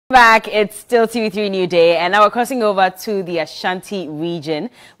Back, it's still TV3 New Day, and now we're crossing over to the Ashanti region,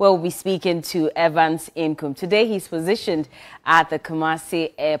 where we'll be speaking to Evans Nkum. Today, he's positioned at the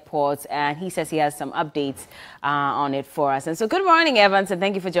Kumasi airport, and he says he has some updates on it for us. And so, good morning, Evans, and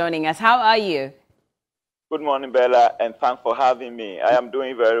thank you for joining us. How are you? Good morning, Bella, and thanks for having me. I am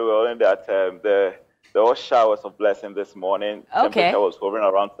doing very well in that the all showers of blessing this morning. Okay. Temperature was hovering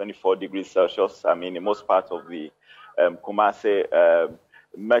around 24 degrees Celsius. I mean, in most parts of the Kumasi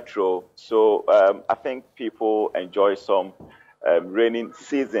metro. So I think people enjoy some raining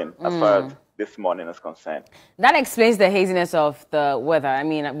season as far as this morning is concerned. That explains the haziness of the weather. I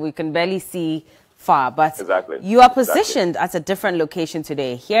mean, we can barely see far, but exactly. You are positioned at a different location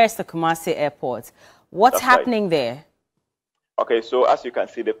today. Here's the Kumasi airport. What's happening there? Okay, so as you can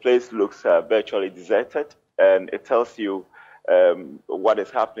see, the place looks virtually deserted, and it tells you what is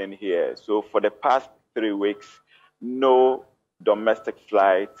happening here. So for the past 3 weeks, no domestic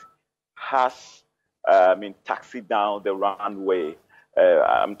flight has taxied down the runway.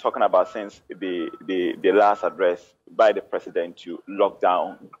 I'm talking about since the last address by the president to lock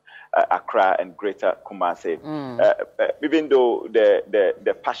down Accra and Greater Kumasi. Even though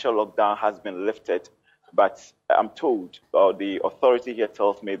the partial lockdown has been lifted, but I'm told, or the authority here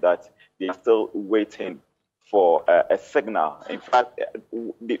tells me that they are still waiting for a signal. In fact,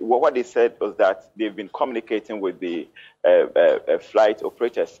 what they said was that they've been communicating with the flight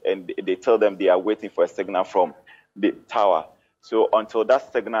operators, and they tell them they are waiting for a signal from the tower. So until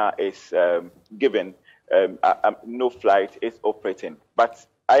that signal is given, no flight is operating. But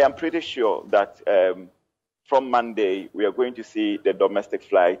I am pretty sure that from Monday, we are going to see the domestic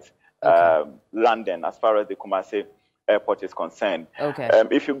flight landing as far as the Kumasi airport is concerned. Okay.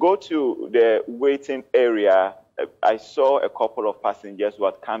 If you go to the waiting area, I saw a couple of passengers who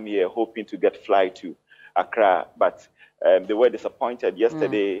had come here hoping to get flight to Accra, but they were disappointed.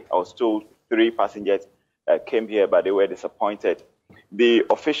 Yesterday, I was told 3 passengers came here, but they were disappointed. The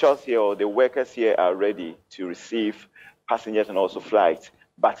officials here, or the workers here, are ready to receive passengers and also flights,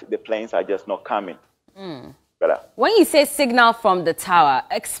 but the planes are just not coming. When you say signal from the tower,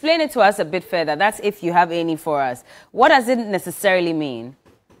 explain it to us a bit further. That's if you have any for us. What does it necessarily mean?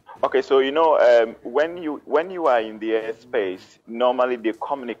 Okay, so you know, when you are in the airspace, normally they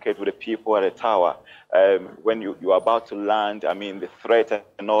communicate with the people at the tower. When you are about to land, I mean, the threat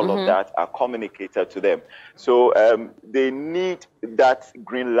and all of that are communicated to them. So they need that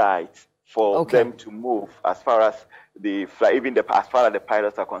green light for them to move as far as the flight, even as far as the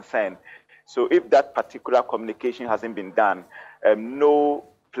pilots are concerned. So if that particular communication hasn't been done, no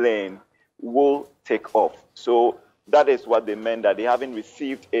plane will take off. So that is what they meant, that they haven't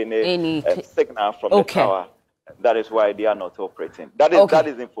received any signal from the tower. That is why they are not operating. That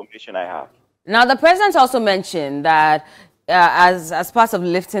is information I have. Now, the president also mentioned that as part of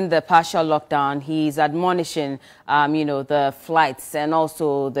lifting the partial lockdown, he's admonishing, the flights and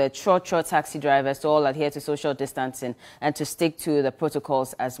also the trotro taxi drivers to all adhere to social distancing and to stick to the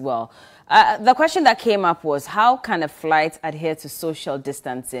protocols as well. The question that came up was, how can a flight adhere to social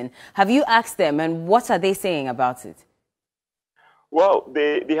distancing? Have you asked them, and what are they saying about it? Well,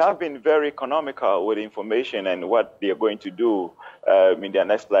 they have been very economical with information and what they are going to do in their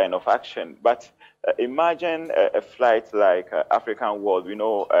next line of action. But imagine a flight like African World. We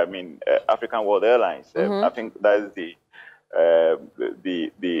know, African World Airlines. I think that is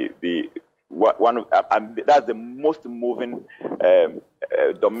that's the most moving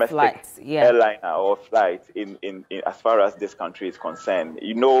domestic airliner or flight in as far as this country is concerned.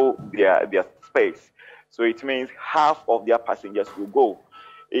 You know, their space. So it means half of their passengers will go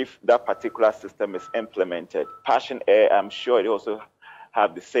if that particular system is implemented. Passion Air, I'm sure they also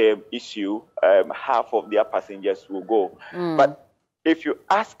have the same issue. Half of their passengers will go. But if you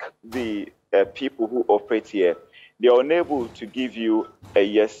ask the people who operate here, they are unable to give you a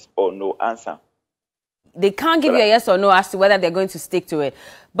yes or no answer. They can't give you a yes or no as to whether they're going to stick to it.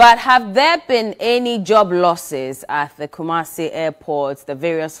 But have there been any job losses at the Kumasi airports, the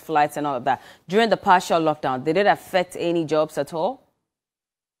various flights and all of that, during the partial lockdown? Did it affect any jobs at all?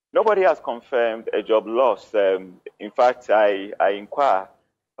 Nobody has confirmed a job loss. In fact, I inquired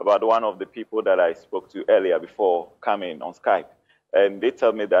about one of the people that I spoke to earlier before coming on Skype. And they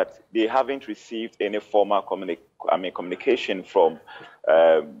tell me that they haven't received any formal communication from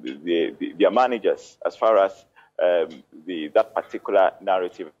their managers as far as that particular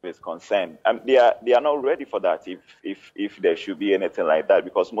narrative is concerned. They are not ready for that if there should be anything like that,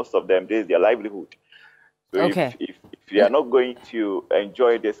 because most of them, this is their livelihood. So if they are not going to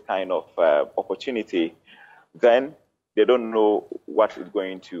enjoy this kind of opportunity, then they don't know what is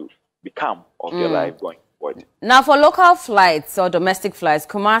going to become of their life going forward. Now, for local flights or domestic flights,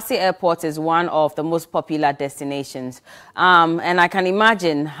 Kumasi Airport is one of the most popular destinations. And I can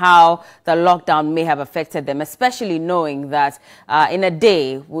imagine how the lockdown may have affected them, especially knowing that in a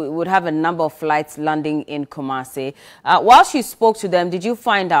day we would have a number of flights landing in Kumasi. Whilst you spoke to them, did you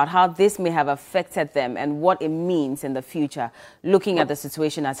find out how this may have affected them and what it means in the future, looking at the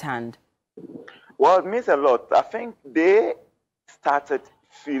situation at hand? Well, it means a lot. I think they started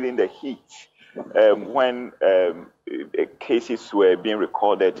feeling the heat when cases were being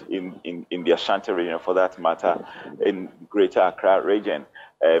recorded in the Ashanti region, for that matter, in Greater Accra region.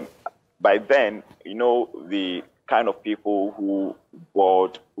 By then, you know, the kind of people who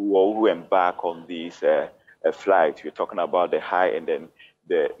board, who embark on these flights, you're talking about the high and then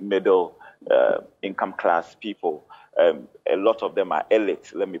the middle income class people. A lot of them are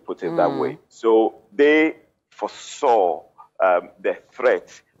elite, let me put it that way. So they foresaw the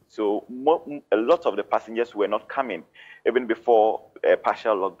threat. So a lot of the passengers were not coming even before a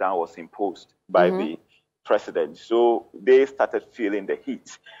partial lockdown was imposed by the president. So they started feeling the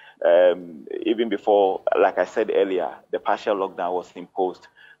heat even before, like I said earlier, the partial lockdown was imposed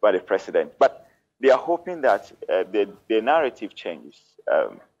by the president. But they are hoping that the narrative changes.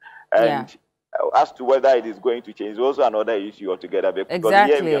 And as to whether it is going to change is also another issue altogether. Because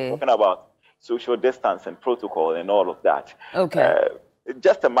here we are talking about social distance and protocol and all of that. Okay.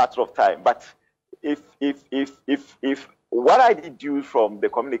 Just a matter of time. But if what I deduce from the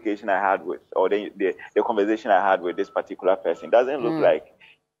communication I had with, or the conversation I had with this particular person, doesn't look like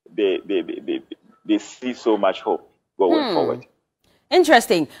they see so much hope going forward.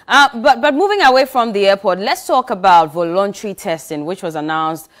 Interesting. But moving away from the airport, let's talk about voluntary testing, which was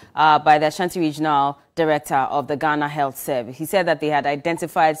announced by the Ashanti Regional Director of the Ghana Health Service. He said that they had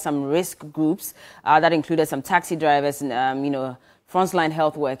identified some risk groups that included some taxi drivers and, you know, frontline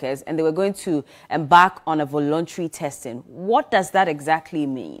health workers, and they were going to embark on a voluntary testing. What does that exactly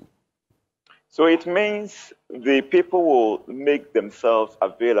mean? So it means the people will make themselves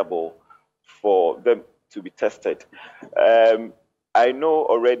available for them to be tested. I know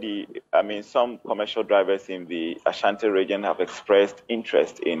already, I mean, some commercial drivers in the Ashanti region have expressed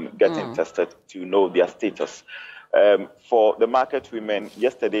interest in getting tested to know their status. For the market women,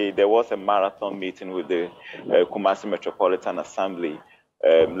 yesterday there was a marathon meeting with the Kumasi Metropolitan Assembly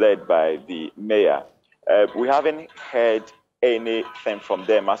led by the mayor. We haven't heard anything from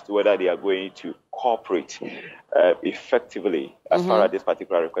them as to whether they are going to cooperate effectively as far as this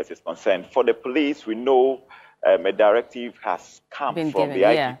particular request is concerned. For the police, we know a directive has come from the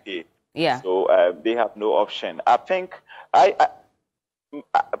IGP, so they have no option. I think I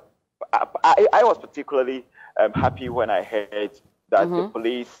was particularly happy when I heard that the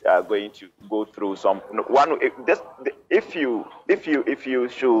police are going to go through some if you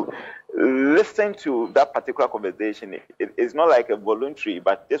should listen to that particular conversation, it's not like a voluntary,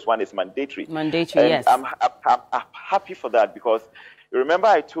 but this one is mandatory. Mandatory, yes. I'm happy for that, because remember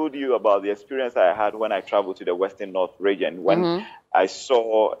I told you about the experience I had when I traveled to the Western North region, when I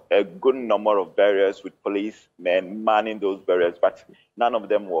saw a good number of barriers with policemen manning those barriers, but none of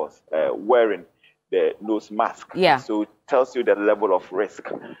them was wearing the nose mask. So it tells you the level of risk.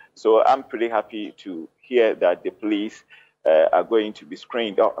 So I'm pretty happy to hear that the police are going to be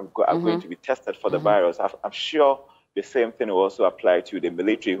screened, or are going to be tested for the virus. I'm sure the same thing will also apply to the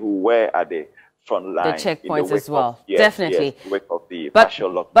military who were at the front line. The checkpoints as well. Yes, definitely. Yes, wake of the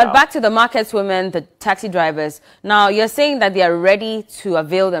partial lockdown. But back to the markets women, the taxi drivers. Now, you're saying that they are ready to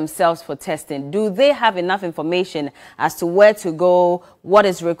avail themselves for testing. Do they have enough information as to where to go, what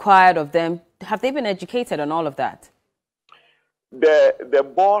is required of them? Have they been educated on all of that?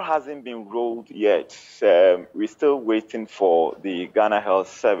 The ball hasn't been rolled yet. We're still waiting for the Ghana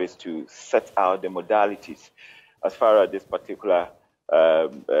Health Service to set out the modalities as far as this particular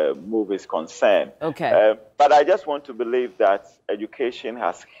move is concerned. Okay. But I just want to believe that education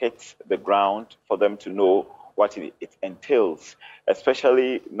has hit the ground for them to know what it entails,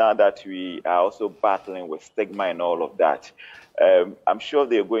 especially now that we are also battling with stigma and all of that. I'm sure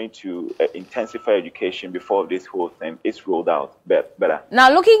they're going to intensify education before this whole thing is rolled out better.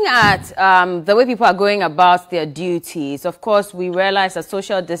 Now, looking at the way people are going about their duties, of course, we realize that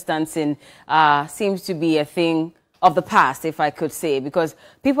social distancing seems to be a thing of the past, if I could say, because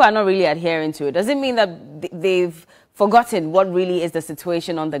people are not really adhering to it. Does it mean that they've forgotten what really is the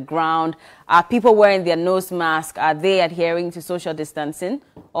situation on the ground? Are people wearing their nose mask? Are they adhering to social distancing?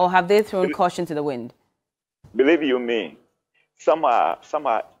 Or have they thrown caution to the wind? Believe you me, some are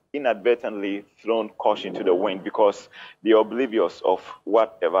inadvertently thrown caution to the wind because they are oblivious of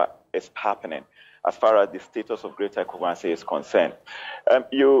whatever is happening. as far as the status of Greater Kumasi is concerned.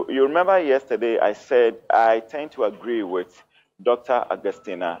 You remember yesterday I said I tend to agree with Dr.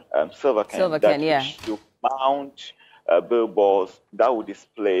 Augustina Silvercan that we should mount billboards that would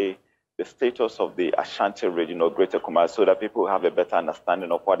display the status of the Ashanti region or Greater Kumasi so that people have a better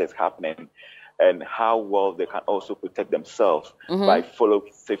understanding of what is happening and how well they can also protect themselves by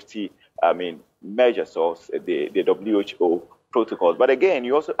following safety measures or the WHO protocols. But again,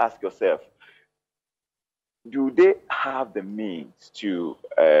 you also ask yourself, do they have the means to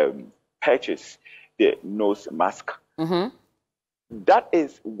purchase the nose mask? That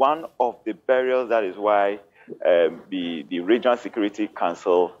is one of the barriers. That is why the Regional Security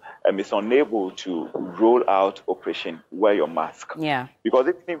Council is unable to roll out Operation Wear Your Mask. Yeah. Because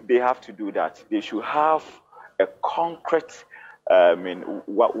even if they have to do that, they should have a concrete,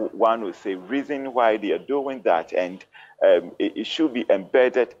 one would say, reason why they are doing that, and it should be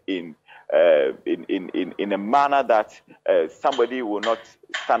embedded in a manner that somebody will not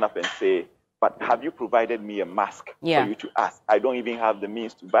stand up and say, but have you provided me a mask for you to ask? I don't even have the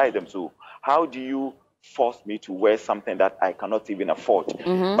means to buy them. So how do you force me to wear something that I cannot even afford?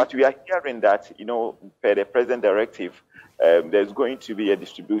 But we are hearing that, per the present directive, there's going to be a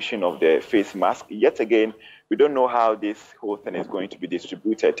distribution of the face mask. Yet again, we don't know how this whole thing is going to be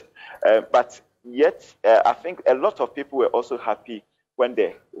distributed. But yet, I think a lot of people were also happy when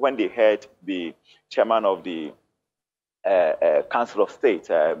they heard the chairman of the Council of State,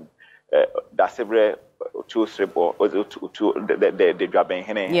 Dasebre Chusrebo,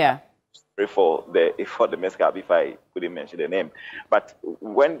 for the Mescab, if I couldn't mention the name. But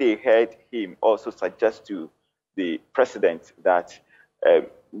when they heard him also suggest to the president that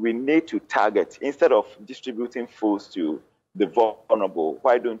we need to target, instead of distributing foods to the vulnerable,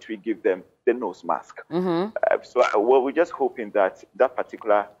 why don't we give them the nose mask? So we're just hoping that that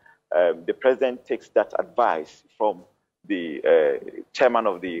particular, the president takes that advice from the chairman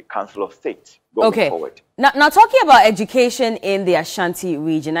of the Council of State going forward. Now, talking about education in the Ashanti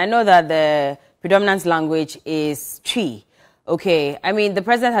region, I know that the predominant language is Twi. Okay, I mean, the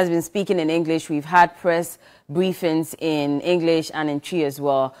president has been speaking in English. We've had press briefings in English and in Twi as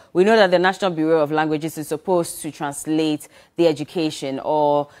well. We know that the National Bureau of Languages is supposed to translate the education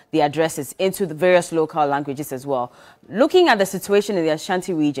or the addresses into the various local languages as well. Looking at the situation in the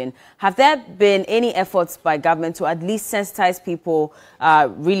Ashanti region, have there been any efforts by government to at least sensitize people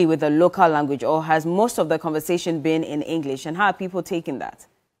really with the local language, or has most of the conversation been in English, and how are people taking that?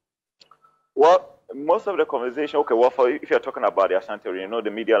 Well, most of the conversation, if you're talking about the Ashanti region,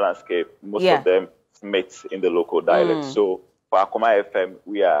 the media landscape, most of them meet in the local dialect. So for Akoma FM,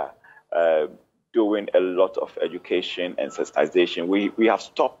 we are doing a lot of education and sensitization. We have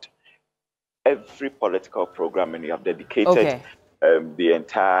stopped every political program, and we have dedicated the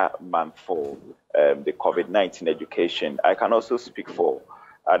entire month for the COVID-19 education. I can also speak for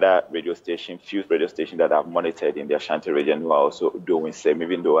other radio stations, few radio stations that I've monitored in the Ashanti region who are also doing same,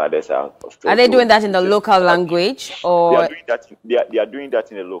 even though others are still. Are they doing that in the local language, or they are doing that? They are doing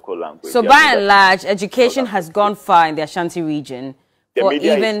that in the local language. So by and large, education has gone far in the Ashanti region. The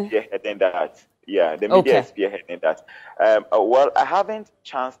media is spearheading that. Yeah, the media is spearheading that. Well, I haven't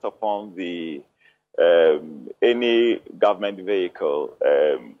chanced upon the any government vehicle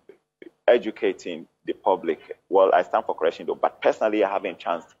educating the public. Well, I stand for correction though, but personally, I haven't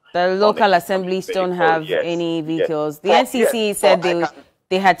chanced. The local assemblies don't have any vehicles. The NCC said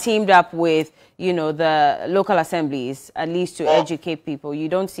they had teamed up with, the local assemblies, at least to educate people. You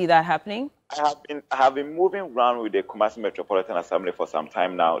don't see that happening? I have been moving around with the Kumasi Metropolitan Assembly for some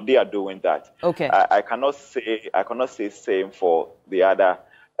time now. They are doing that. Okay. I cannot say same for the other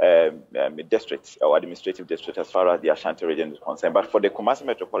districts or administrative districts as far as the Ashanti region is concerned. But for the Kumasi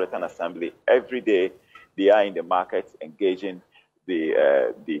Metropolitan Assembly, every day they are in the market engaging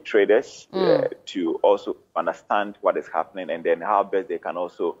the traders to also understand what is happening and then how best they can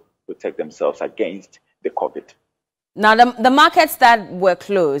also protect themselves against the COVID. Now, the markets that were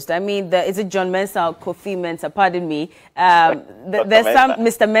closed, I mean, is it John Mensah or Kofi Mensah? Pardon me. There's some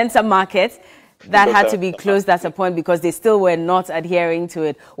Mr. Mensah markets that had to be closed at a point because they still were not adhering to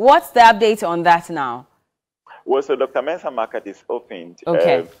it. What's the update on that now? Well, so Dr. Mensah market is opened.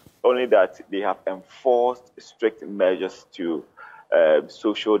 Only that they have enforced strict measures to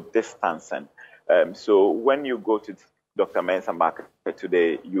social distancing. So when you go to Dr. Mensah market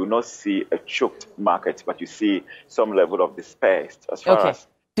today, you will not see a choked market, but you see some level of dispersed as far as...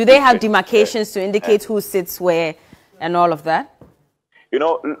 Do they have demarcations to indicate who sits where and all of that?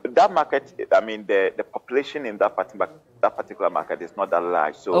 That market, I mean, the population in that particular market is not that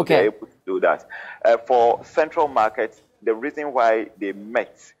large, so they're able to do that. For central markets, the reason why they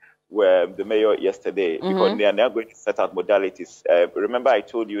met the mayor yesterday, because they are now going to set out modalities. Remember, I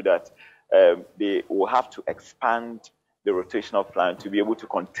told you that they will have to expand the rotational plan to be able to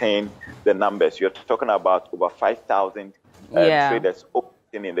contain the numbers. You're talking about over 5,000 traders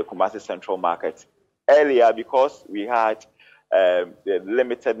opening in the Kumasi Central Market. Earlier, because we had the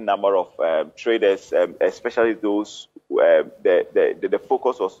limited number of traders, especially those, the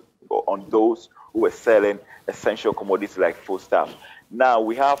focus was on those who were selling essential commodities like foodstuff. Now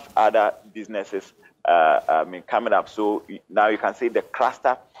we have other businesses coming up. So now you can say the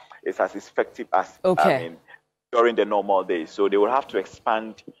cluster is as effective as during the normal days. So they will have to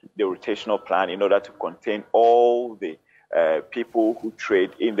expand the rotational plan in order to contain all the people who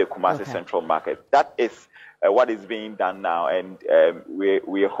trade in the Kumasi Central Market. That is what is being done now. And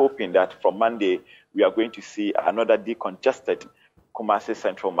we are hoping that from Monday, we are going to see another decongested Kumasi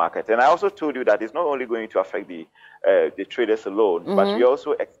Central Market. And I also told you that it's not only going to affect the traders alone, but we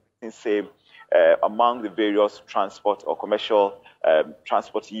also expecting same among the various transport or commercial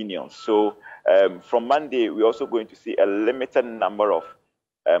transport unions. So from Monday, we're also going to see a limited number of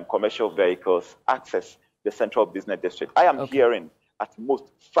commercial vehicles access the Central Business District. I am hearing at most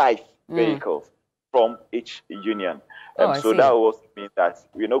 5 vehicles from each union. So that will also mean that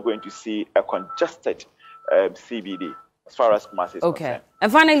we're not going to see a congested CBD as far as Kumasi is concerned.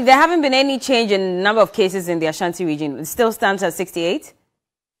 And finally, there haven't been any change in the number of cases in the Ashanti region. It still stands at 68?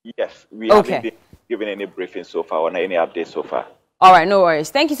 Yes, we haven't been given any briefing so far or any updates so far. All right, no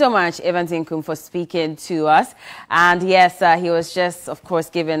worries. Thank you so much, Evans Nkum, for speaking to us. And yes, he was just, of course,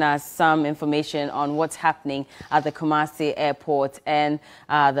 giving us some information on what's happening at the Kumasi airport and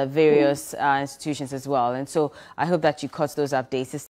the various institutions as well. And so I hope that you caught those updates.